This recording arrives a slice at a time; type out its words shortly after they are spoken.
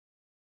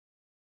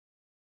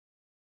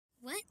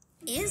What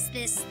is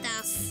this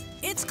stuff?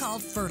 It's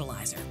called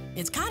fertilizer.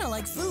 It's kind of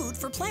like food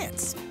for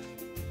plants.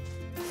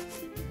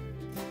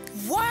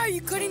 Why are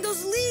you cutting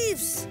those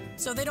leaves?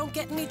 So they don't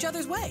get in each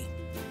other's way.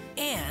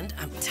 And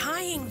I'm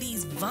tying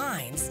these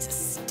vines to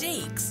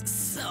stakes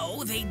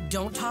so they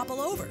don't topple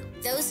over.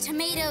 Those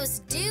tomatoes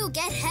do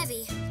get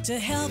heavy. To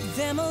help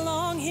them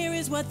along, here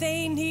is what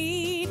they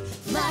need.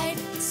 Light,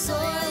 soil,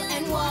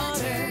 and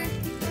water.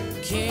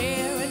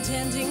 Care and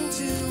tending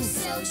to.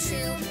 So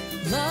true.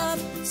 Love,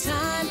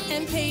 time,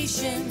 and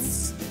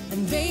patience.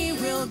 And they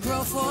will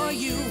grow for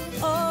you.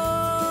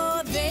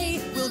 Oh,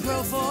 they will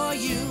grow for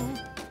you.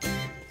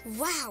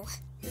 Wow,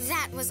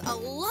 that was a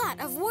lot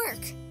of work.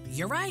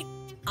 You're right.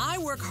 I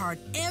work hard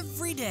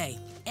every day,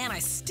 and I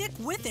stick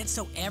with it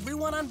so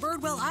everyone on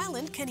Birdwell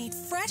Island can eat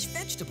fresh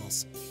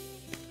vegetables.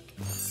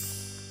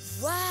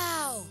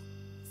 Wow!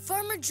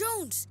 Farmer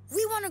Jones,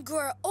 we want to grow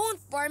our own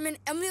farm in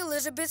Emily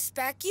Elizabeth's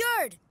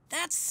backyard.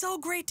 That's so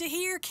great to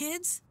hear,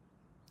 kids.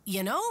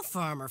 You know,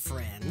 farmer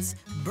friends,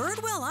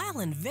 Birdwell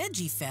Island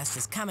Veggie Fest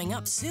is coming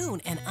up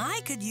soon, and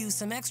I could use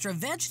some extra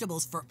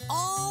vegetables for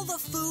all the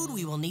food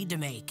we will need to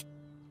make.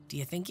 Do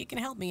you think you can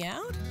help me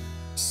out?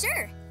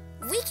 Sure.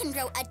 We can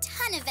grow a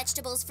ton of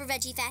vegetables for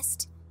Veggie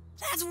Fest.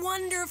 That's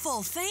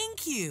wonderful.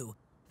 Thank you.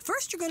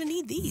 First, you're going to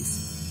need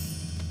these.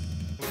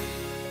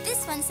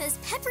 This one says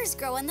peppers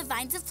grow on the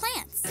vines of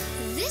plants.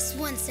 This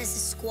one says a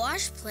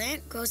squash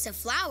plant grows a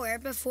flower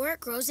before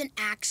it grows an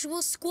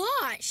actual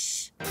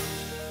squash.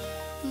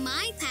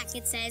 My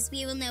packet says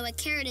we will know a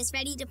carrot is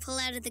ready to pull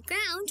out of the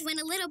ground when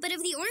a little bit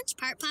of the orange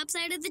part pops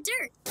out of the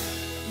dirt.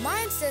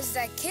 Mine says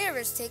that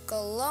carrots take a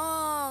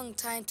long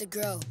time to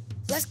grow.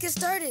 Let's get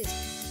started.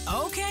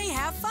 Okay,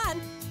 have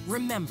fun.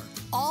 Remember,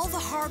 all the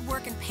hard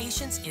work and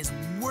patience is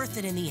worth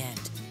it in the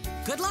end.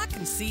 Good luck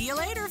and see you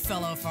later,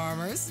 fellow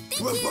farmers.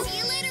 Thank you. See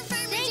you later,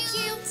 Farmer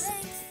Jones.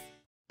 Thanks.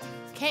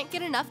 Can't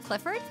get enough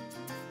Clifford?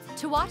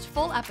 To watch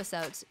full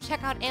episodes,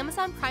 check out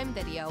Amazon Prime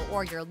Video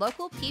or your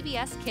local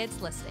PBS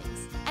Kids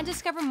listings. And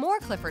discover more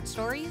Clifford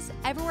stories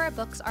everywhere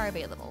books are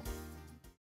available.